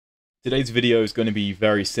Today's video is going to be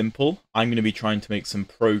very simple. I'm going to be trying to make some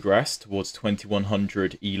progress towards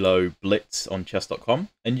 2100 ELO blitz on chess.com,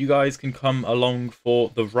 and you guys can come along for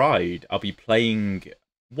the ride. I'll be playing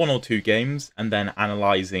one or two games and then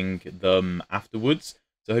analyzing them afterwards.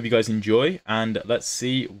 So I hope you guys enjoy, and let's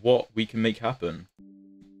see what we can make happen.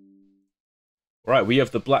 Right, we have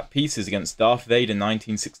the black pieces against Darth Vader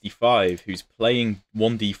 1965, who's playing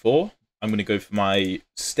 1d4. I'm going to go for my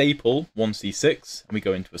staple 1c6, and we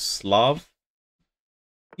go into a Slav.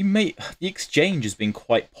 The exchange has been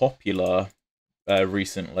quite popular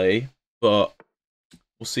recently, but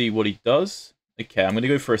we'll see what he does. Okay, I'm going to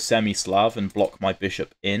go for a semi-Slav and block my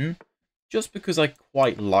bishop in, just because I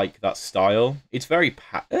quite like that style. It's very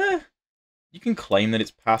you can claim that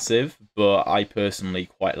it's passive, but I personally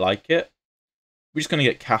quite like it. We're just going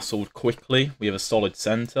to get castled quickly. We have a solid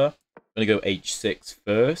center. I'm going to go h6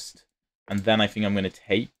 first. And then I think I'm going to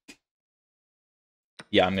take...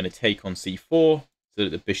 Yeah, I'm going to take on c4, so that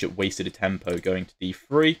the bishop wasted a tempo going to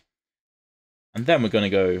d3. And then we're going to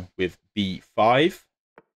go with b5.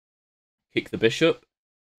 Kick the bishop.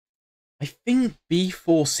 I think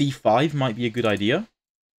b4, c5 might be a good idea.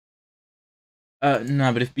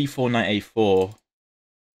 No, but if b4, knight a4...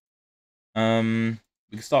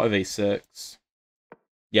 we can start with a6.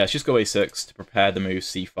 Yeah, let's just go a6 to prepare the move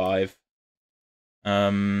c5.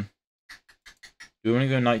 Do we want to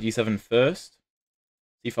go knight d7 first?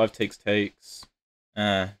 c5 takes.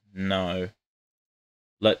 No.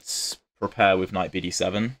 Let's prepare with knight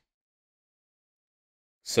bd7.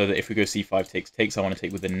 So that if we go c5 takes, I want to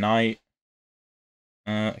take with the knight.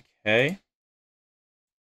 Okay.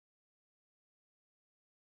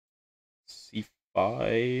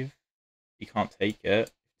 c5. He can't take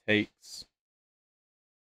it. Takes.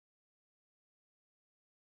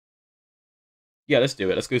 Yeah, let's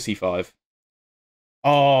do it. Let's go c5.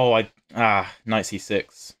 Oh, knight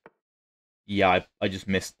c6. Yeah, I just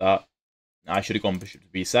missed that. I should have gone bishop to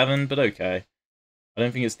b7, but okay. I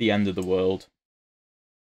don't think it's the end of the world.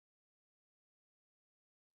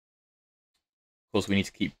 Of course, we need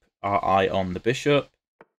to keep our eye on the bishop.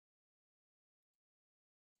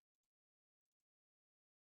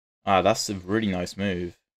 That's a really nice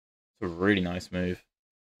move. It's a really nice move.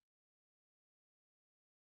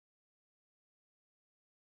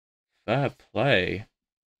 Fair play.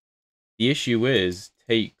 The issue is,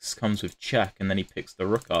 takes comes with check, and then he picks the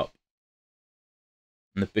rook up.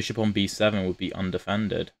 And the bishop on b7 would be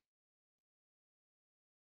undefended.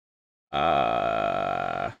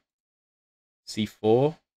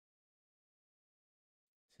 C4.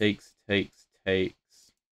 Takes.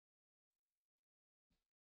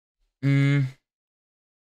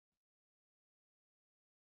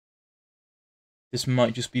 This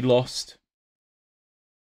might just be lost.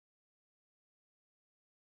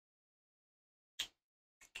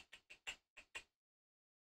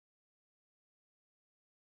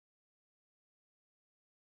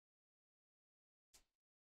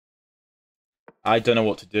 I don't know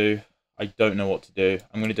what to do. I don't know what to do.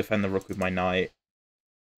 I'm going to defend the rook with my knight.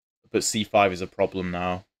 But c5 is a problem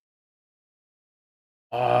now.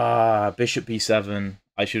 Bishop b7.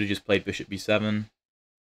 I should have just played bishop b7.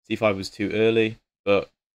 c5 was too early, but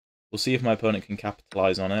we'll see if my opponent can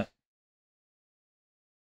capitalize on it.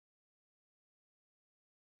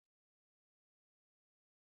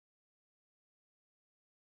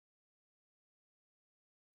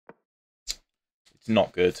 It's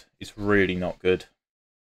not good. It's really not good.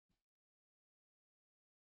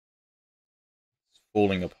 It's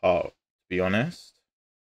falling apart, to be honest.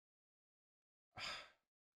 I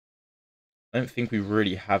don't think we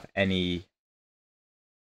really have any...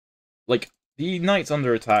 Like, the knight's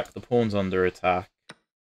under attack, the pawn's under attack.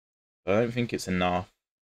 But I don't think it's enough.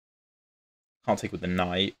 Can't take with the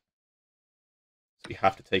knight. So we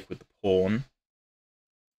have to take with the pawn.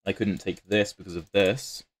 I couldn't take this because of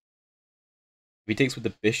this. If he takes with the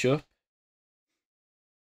bishop...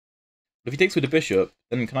 If he takes with the bishop,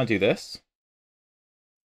 then can I do this?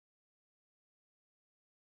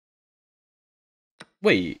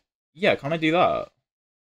 Wait, yeah, can I do that?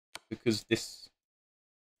 Because this...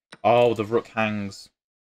 Oh, the rook hangs.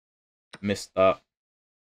 Missed that.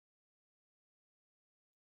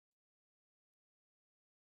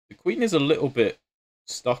 The queen is a little bit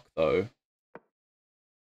stuck, though.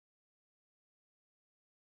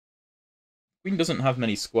 Queen doesn't have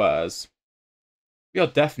many squares. We are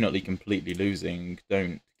definitely completely losing,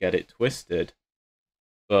 don't get it twisted.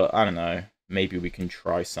 But, I don't know, maybe we can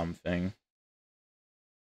try something.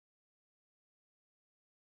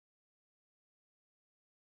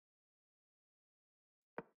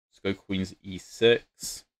 Let's go queen's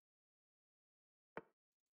e6.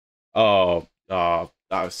 Oh,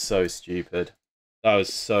 That was so stupid. That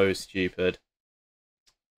was so stupid.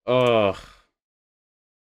 Ugh.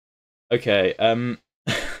 Okay,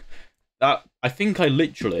 that, I think I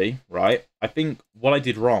literally, right? I think what I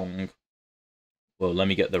did wrong, well, let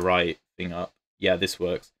me get the right thing up. Yeah, this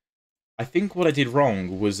works. I think what I did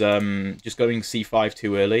wrong was just going c5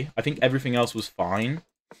 too early. I think everything else was fine.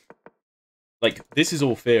 Like, this is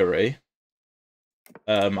all theory.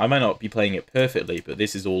 I might not be playing it perfectly, but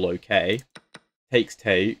this is all okay.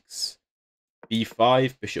 Takes.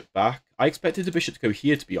 b5, bishop back. I expected the bishop to go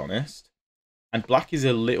here, to be honest. And black is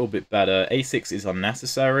a little bit better. a6 is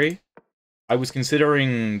unnecessary. I was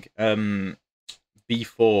considering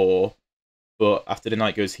b4, but after the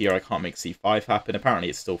knight goes here, I can't make c5 happen. Apparently,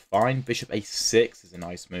 it's still fine. Bishop a6 is a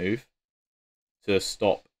nice move to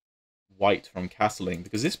stop white from castling,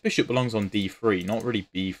 because this bishop belongs on d3, not really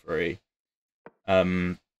b3.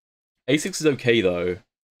 a6 is okay, though.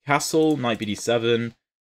 Castle, knight bd7,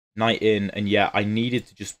 knight in, and yeah, I needed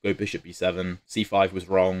to just go bishop b7. c5 was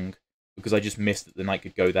wrong, because I just missed that the knight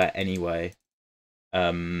could go there anyway.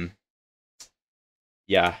 Yeah,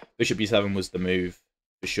 bishop b7 was the move,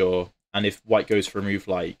 for sure. And if white goes for a move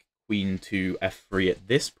like queen to f3 at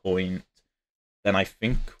this point, then I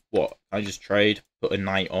think, what, I just trade, put a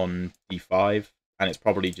knight on d5, and it's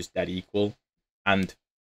probably just dead equal. And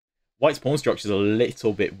white's pawn structure is a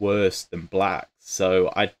little bit worse than black's,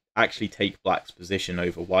 so I'd actually take black's position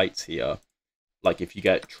over white's here. Like, if you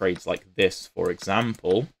get trades like this, for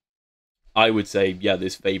example, I would say, yeah,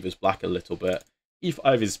 this favours black a little bit.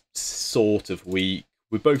 e5 is sort of weak.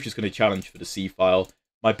 We're both just going to challenge for the c-file.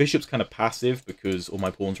 My bishop's kind of passive because all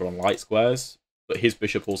my pawns are on light squares, but his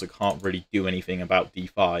bishop also can't really do anything about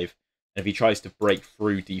d5. And if he tries to break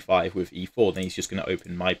through d5 with e4, then he's just going to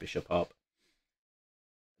open my bishop up.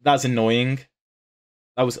 That's annoying.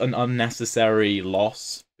 That was an unnecessary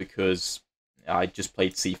loss because I just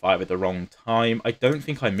played c5 at the wrong time. I don't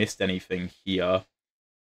think I missed anything here.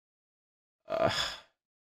 I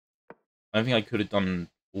don't think I could have done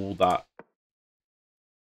all that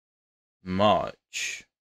much.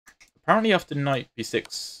 Apparently after knight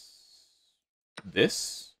b6,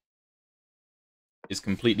 this is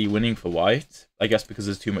completely winning for white. I guess because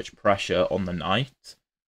there's too much pressure on the knight.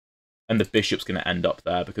 And the bishop's going to end up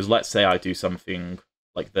there, because let's say I do something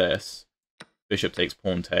like this. Bishop takes,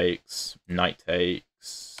 pawn takes, knight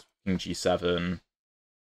takes, king g7,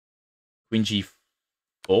 queen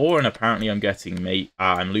g4, and apparently I'm getting mate.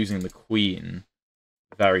 I'm losing the queen.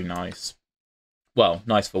 Very nice. Well,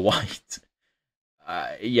 nice for white.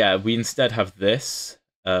 Yeah, we instead have this.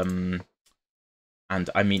 And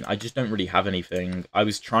I mean, I just don't really have anything. I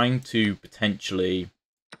was trying to potentially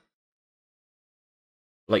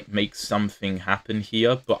like make something happen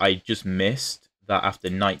here, but I just missed that after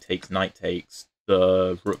knight takes,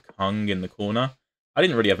 the rook hung in the corner. I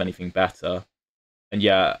didn't really have anything better. And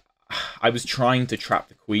yeah, I was trying to trap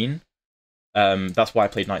the queen. That's why I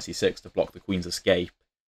played knight c6, to block the queen's escape.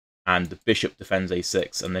 And the bishop defends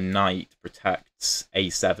a6, and the knight protects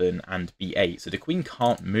a7 and b8. So the queen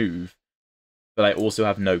can't move, but I also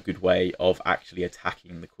have no good way of actually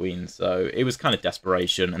attacking the queen. So it was kind of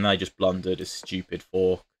desperation, and then I just blundered a stupid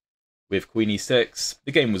fork with queen e6.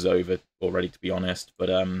 The game was over already, to be honest. But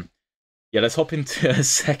yeah, let's hop into a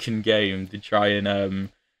second game to try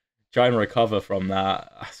and recover from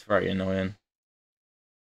that. That's very annoying.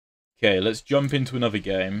 Okay, let's jump into another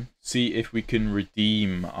game. See if we can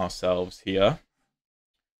redeem ourselves here.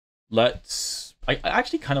 I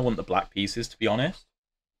actually kind of want the black pieces, to be honest,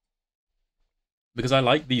 because I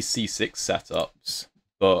like these c6 setups,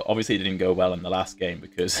 but obviously it didn't go well in the last game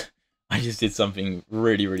because I just did something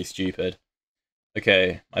really, really stupid.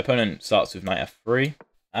 Okay, my opponent starts with knight f3,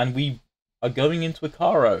 and we are going into a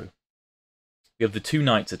Caro. We have the two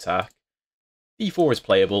knights attack. d4 is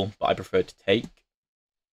playable, but I prefer to take.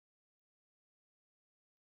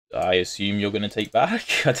 I assume you're going to take back.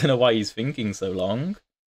 I don't know why he's thinking so long.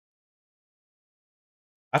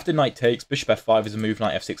 After knight takes, bishop f5 is a move,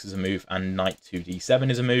 knight f6 is a move, and knight to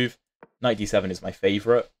d7 is a move. Knight d7 is my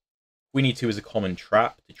favourite. Queen e2 is a common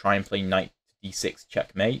trap to try and play knight to d6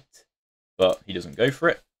 checkmate, but he doesn't go for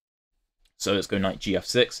it. So let's go knight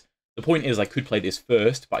gf6. The point is I could play this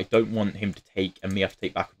first, but I don't want him to take and me have to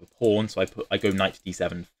take back with a pawn, so I go knight to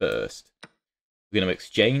d7 first. We're going to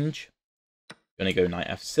exchange. Going to go knight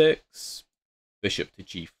f6, bishop to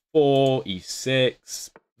g4, e6.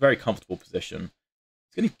 Very comfortable position.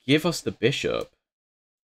 It's going to give us the bishop.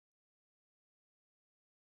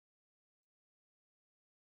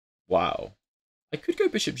 Wow. I could go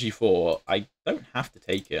bishop g4. I don't have to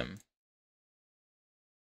take him.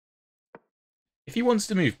 If he wants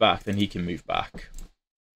to move back, then he can move back.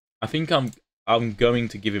 I think I'm I'm going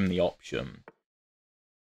to give him the option.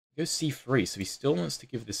 He goes c3, so he still wants to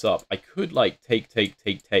give this up. I could, like, take,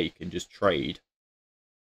 and just trade.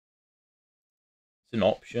 It's an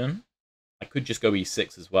option. I could just go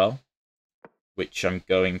e6 as well, which I'm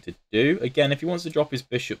going to do. Again, if he wants to drop his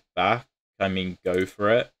bishop back, I mean, go for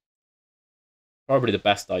it. Probably the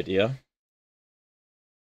best idea.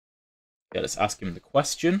 Okay, let's ask him the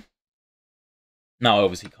question. Now, I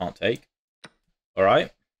obviously can't take.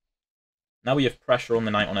 Alright. Now we have pressure on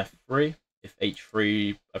the knight on f3. If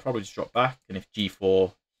h3, I probably just drop back. And if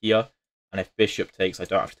g4 here, and if bishop takes, I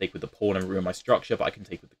don't have to take with the pawn and ruin my structure, but I can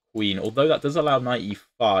take with the queen. Although that does allow knight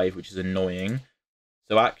e5, which is annoying.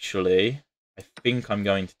 So actually, I think I'm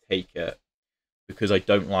going to take it. Because I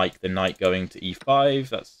don't like the knight going to e5.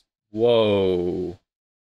 That's... Whoa.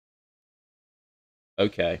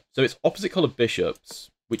 Okay. So it's opposite colored bishops,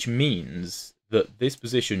 which means that this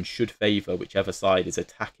position should favour whichever side is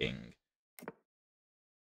attacking.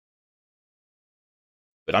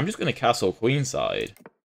 But I'm just going to castle queenside.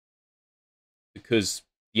 Because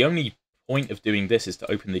the only point of doing this is to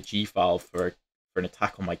open the g file for an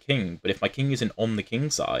attack on my king. But if my king isn't on the king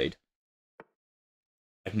side,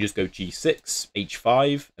 I can just go g6,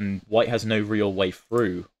 h5, and white has no real way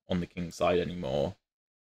through on the king side anymore.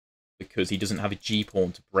 Because he doesn't have a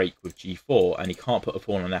g-pawn to break with g4, and he can't put a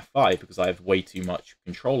pawn on f5 because I have way too much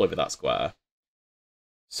control over that square.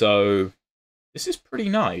 So, this is pretty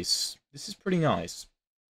nice. This is pretty nice.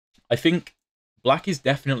 I think black is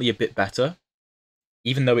definitely a bit better,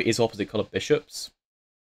 even though it is opposite colored bishops.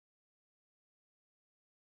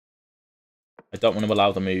 I don't want to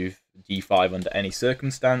allow the move d5 under any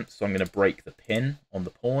circumstance, so I'm going to break the pin on the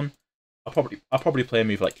pawn. I'll probably play a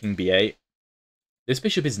move like king b8. This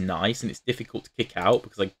bishop is nice, and it's difficult to kick out,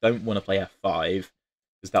 because I don't want to play f5,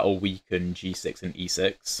 because that will weaken g6 and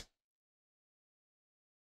e6.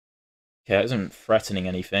 Okay, that isn't threatening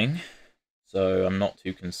anything, so I'm not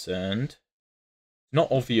too concerned. It's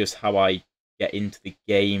not obvious how I get into the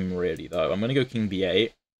game, really, though. I'm going to go king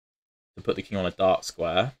b8 to put the king on a dark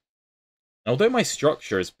square. And although my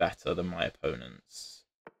structure is better than my opponent's,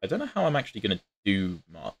 I don't know how I'm actually going to do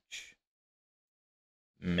much.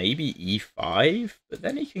 Maybe e5, but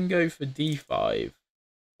then he can go for d5.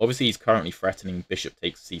 Obviously, he's currently threatening bishop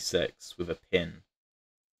takes c6 with a pin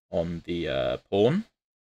on the pawn.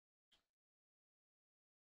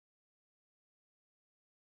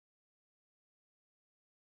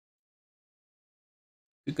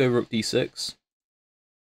 Could go rook d6,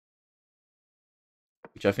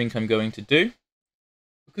 which I think I'm going to do.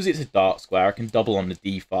 Because it's a dark square, I can double on the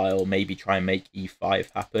d file, maybe try and make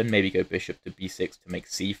e5 happen, maybe go bishop to b6 to make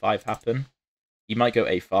c5 happen. He might go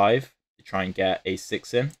a5 to try and get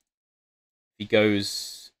a6 in. If he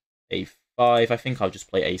goes a5, I think I'll just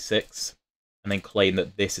play a6 and then claim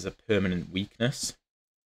that this is a permanent weakness.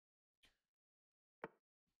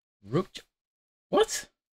 Rook... What?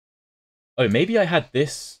 Oh, maybe I had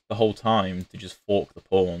this the whole time to just fork the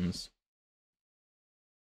pawns.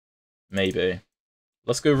 Maybe.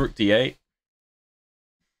 Let's go rook d8.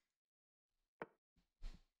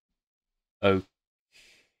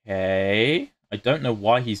 Okay. I don't know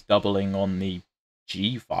why he's doubling on the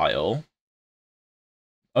g file.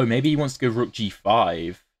 Oh, maybe he wants to go rook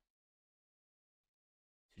g5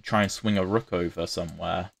 to try and swing a rook over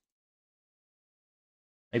somewhere.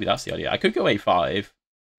 Maybe that's the idea. I could go a5,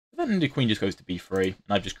 but then the queen just goes to b3, and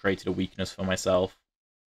I've just created a weakness for myself.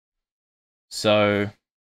 So,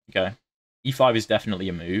 okay. e5 is definitely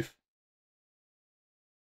a move.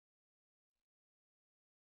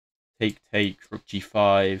 Take, rook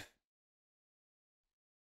g5.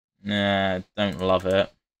 Nah, don't love it.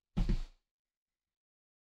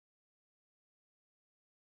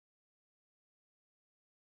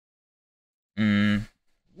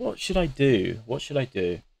 What should I do? What should I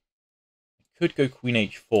do? I could go queen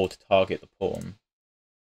h4 to target the pawn.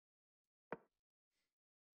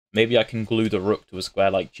 Maybe I can glue the rook to a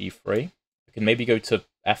square like g3. I can maybe go to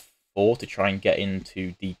f4 to try and get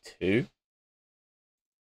into d2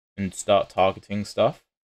 and start targeting stuff.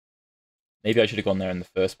 Maybe I should have gone there in the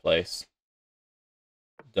first place.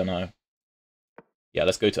 Don't know. Yeah,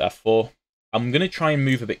 let's go to f4. I'm going to try and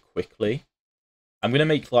move a bit quickly. I'm going to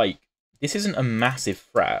make, like... This isn't a massive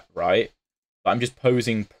threat, right? But I'm just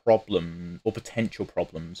posing problems, or potential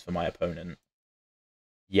problems, for my opponent.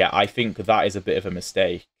 Yeah, I think that is a bit of a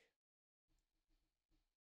mistake.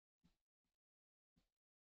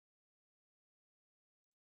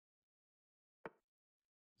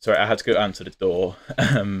 Sorry, I had to go answer the door.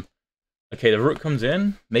 Okay, the rook comes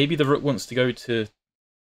in. Maybe the rook wants to go to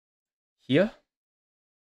here?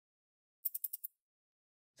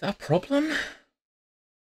 Is that a problem?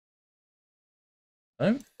 I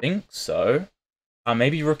don't think so.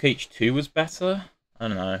 Maybe rook h2 was better? I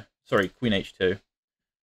don't know. Sorry, queen h2.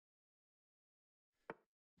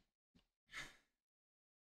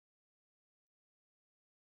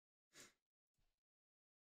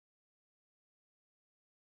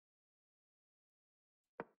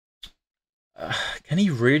 Can he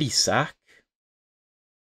really sack?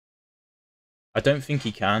 I don't think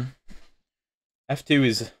he can. f2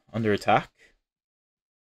 is under attack.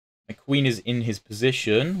 My queen is in his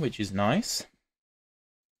position, which is nice.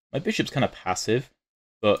 My bishop's kind of passive,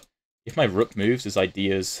 but if my rook moves, there's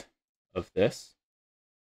ideas of this.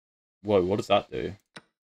 Whoa, what does that do?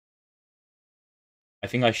 I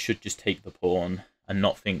think I should just take the pawn and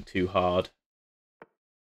not think too hard.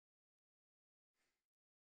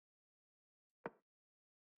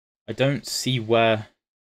 I don't see where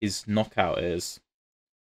his knockout is.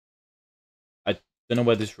 I don't know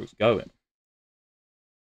where this rook's going.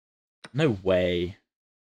 No way.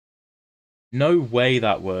 No way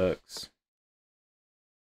that works.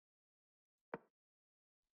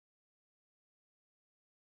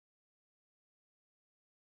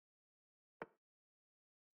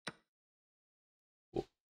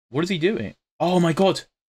 What is he doing? Oh my god!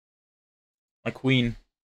 My queen.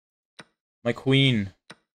 My queen.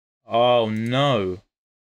 Oh no.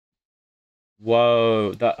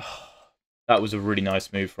 Whoa, that was a really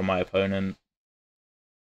nice move from my opponent.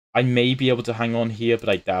 I may be able to hang on here, but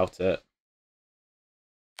I doubt it.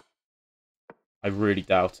 I really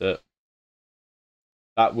doubt it.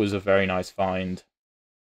 That was a very nice find.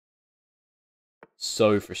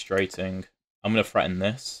 So frustrating. I'm going to threaten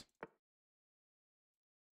this.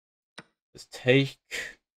 Let's take...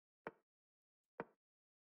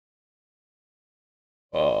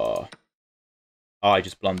 Oh, I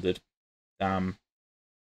just blundered. Damn.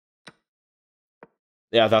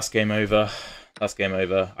 Yeah, that's game over. That's game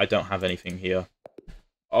over. I don't have anything here.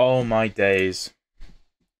 Oh my days.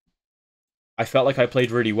 I felt like I played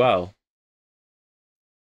really well.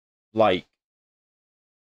 Like,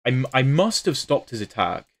 I must have stopped his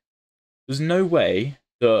attack. There's no way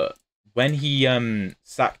that when he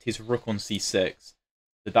sacked his rook on c6,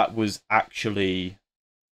 that was actually...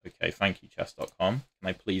 Okay, thank you, chess.com. Can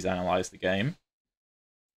I please analyze the game?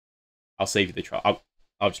 I'll save you the trouble.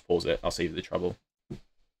 I'll just pause it. I'll save you the trouble.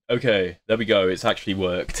 Okay, there we go. It's actually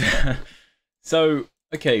worked. So,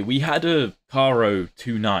 okay, we had a Caro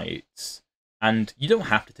 2 knights, and you don't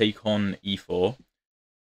have to take on e4.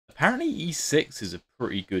 Apparently e6 is a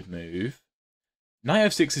pretty good move.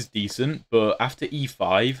 Knight f6 is decent, but after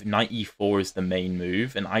e5, knight e4 is the main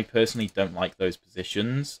move, and I personally don't like those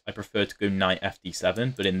positions. I prefer to go knight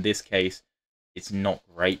fd7, but in this case, it's not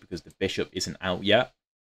great because the bishop isn't out yet.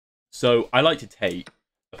 So I like to take.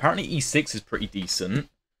 Apparently e6 is pretty decent,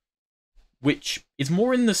 which is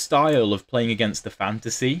more in the style of playing against the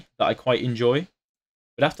fantasy that I quite enjoy.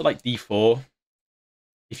 But after like d4,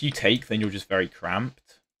 if you take, then you're just very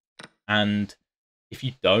cramped. And if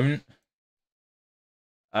you don't,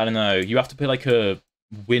 I don't know, you have to play like a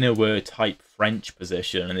winnower type French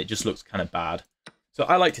position, and it just looks kind of bad. So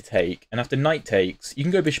I like to take, and after knight takes, you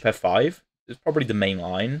can go bishop f5. It's probably the main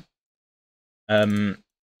line. You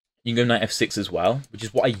can go knight f6 as well, which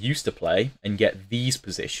is what I used to play, and get these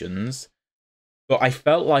positions. But I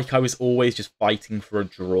felt like I was always just fighting for a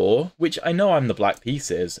draw, which I know I'm the black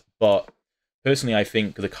pieces, but personally I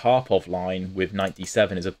think the Karpov line with knight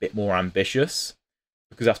d7 is a bit more ambitious.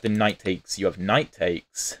 Because after knight takes, you have knight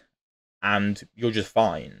takes, and you're just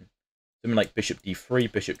fine. Something like bishop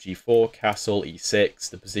d3, bishop g4, castle, e6.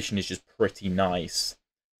 The position is just pretty nice.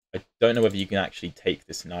 I don't know whether you can actually take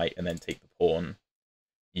this knight and then take the pawn.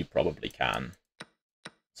 You probably can.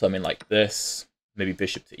 Something like this. Maybe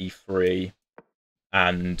bishop to e3.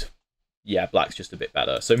 And yeah, black's just a bit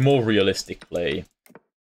better. So more realistically,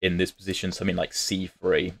 in this position, something like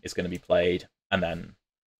c3 is going to be played. And then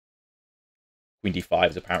queen d5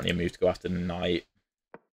 is apparently a move to go after the knight.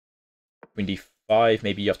 Queen d5,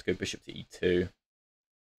 maybe you have to go bishop to e2.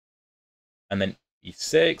 And then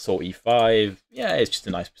e6 or e5. Yeah, it's just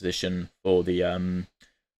a nice position for the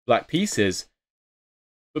black pieces.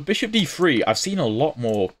 But bishop d3, I've seen a lot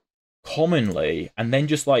more commonly, and then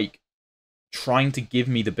just like trying to give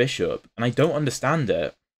me the bishop, and I don't understand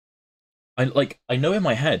it. I know in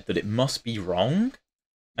my head that it must be wrong,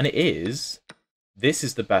 and it is. This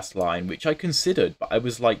is the best line, which I considered, but I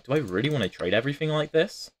was like, do I really want to trade everything like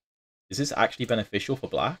this? Is this actually beneficial for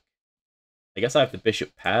black? I guess I have the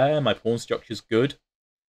bishop pair, my pawn structure's good.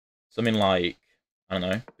 Something like, I don't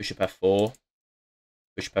know, bishop f4,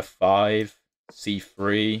 bishop f5,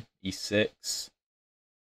 c3, e6.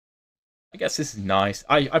 I guess this is nice.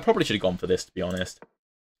 I probably should have gone for this, to be honest.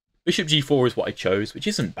 Bishop g4 is what I chose, which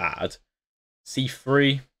isn't bad.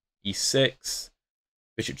 c3, e6,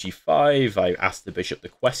 bishop g5. I asked the bishop the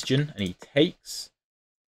question, and he takes.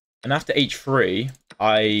 And after h3,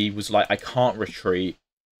 I was like, I can't retreat,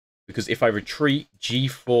 because if I retreat,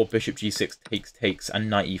 g4, bishop g6 takes, and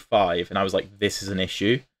knight e5. And I was like, this is an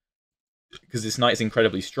issue, because this knight is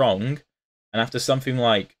incredibly strong. And after something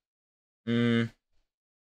like, let's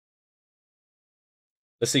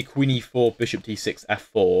say queen e4, bishop d6,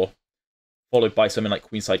 f4, followed by something like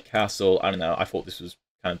queenside castle, I don't know, I thought this was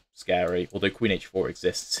kind of scary, although queen h4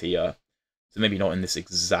 exists here, so maybe not in this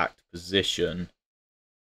exact position.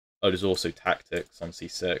 Oh, there's also tactics on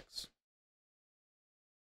c6.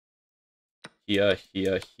 Here,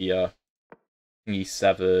 here, here. King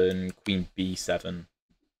e7, queen b7.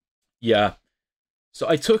 Yeah. So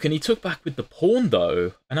I took, and he took back with the pawn,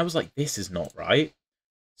 though, and I was like, this is not right.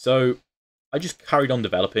 So I just carried on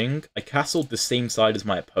developing. I castled the same side as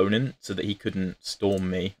my opponent so that he couldn't storm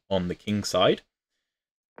me on the king side.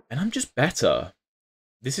 And I'm just better.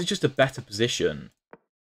 This is just a better position.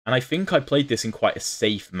 And I think I played this in quite a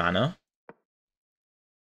safe manner.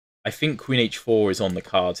 I think queen h4 is on the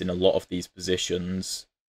cards in a lot of these positions.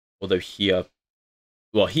 Although here,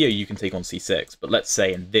 well, here you can take on c6. But let's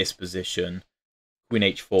say in this position, queen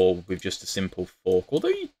h4 with just a simple fork. Although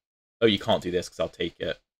you can't do this because I'll take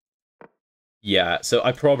it. Yeah, so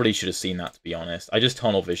I probably should have seen that, to be honest. I just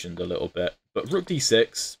tunnel visioned a little bit. But rook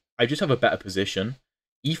d6, I just have a better position.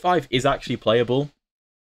 e5 is actually playable.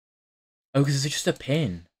 Oh, because there's just a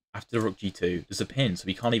pin after the rook g2. There's a pin, so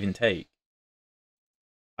we can't even take.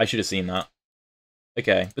 I should have seen that.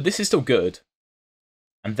 Okay, but this is still good.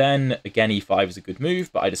 And then, again, e5 is a good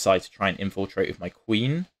move, but I decide to try and infiltrate with my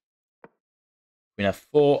queen. Queen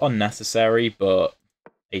f4, unnecessary, but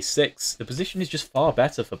a6. The position is just far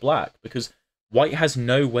better for black, because white has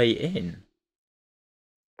no way in.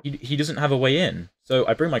 He doesn't have a way in. So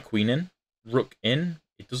I bring my queen in, rook in.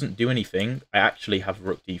 It doesn't do anything. I actually have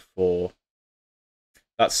rook d4.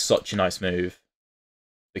 That's such a nice move,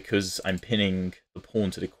 because I'm pinning the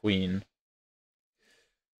pawn to the queen.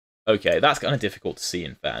 Okay, that's kind of difficult to see,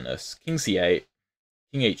 in fairness. King c8,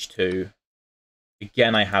 king h2.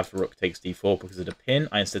 Again, I have rook takes d4 because of the pin.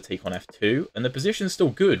 I instead take on f2, and the position's still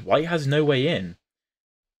good. White has no way in.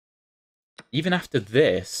 Even after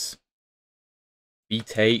this, b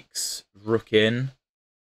takes, rook in.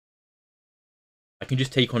 I can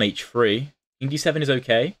just take on h3. King d7 is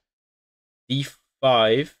okay.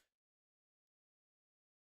 d5.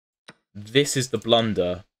 This is the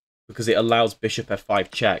blunder, because it allows bishop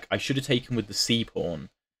f5 check. I should have taken with the c-pawn.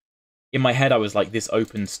 In my head, I was like, this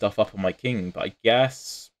opens stuff up on my king, but I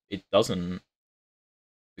guess it doesn't.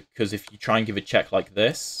 Because if you try and give a check like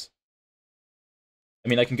this... I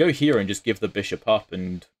mean, I can go here and just give the bishop up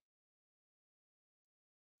and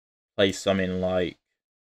play something like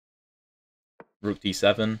rook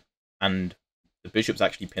d7, and the bishop's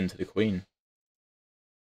actually pinned to the queen.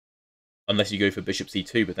 Unless you go for bishop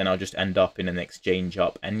c2, but then I'll just end up in an exchange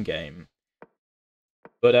up endgame.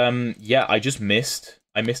 But yeah, I just missed.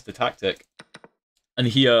 I missed the tactic. And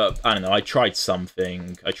here, I don't know, I tried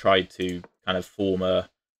something. I tried to kind of form a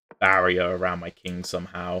barrier around my king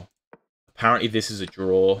somehow. Apparently this is a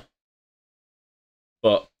draw.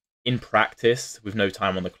 But in practice, with no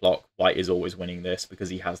time on the clock, white is always winning this because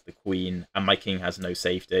he has the queen and my king has no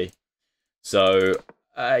safety. So,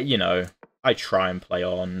 you know, I try and play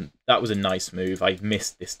on. That was a nice move. I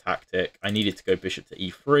missed this tactic. I needed to go bishop to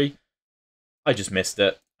e3. I just missed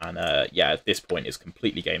it. And yeah, at this point, it's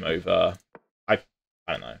completely game over. I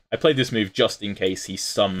don't know. I played this move just in case he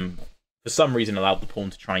for some reason allowed the pawn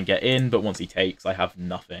to try and get in, but once he takes, I have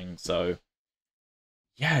nothing. So,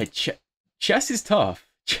 yeah, chess is tough.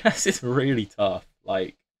 Chess is really tough.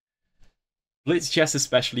 Like, blitz chess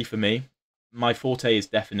especially for me. My forte is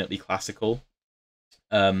definitely classical.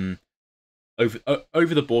 Over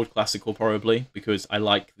the board classical probably, because I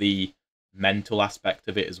like the mental aspect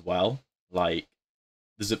of it as well. Like,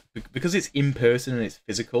 because it's in person and it's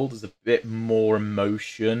physical, there's a bit more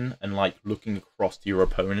emotion and like looking across to your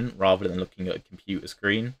opponent rather than looking at a computer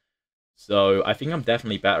screen. So I think I'm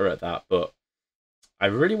definitely better at that, but I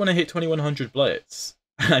really want to hit 2100 blitz.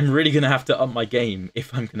 I'm really going to have to up my game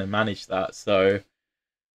if I'm going to manage that. So,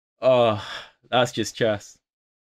 oh, that's just chess.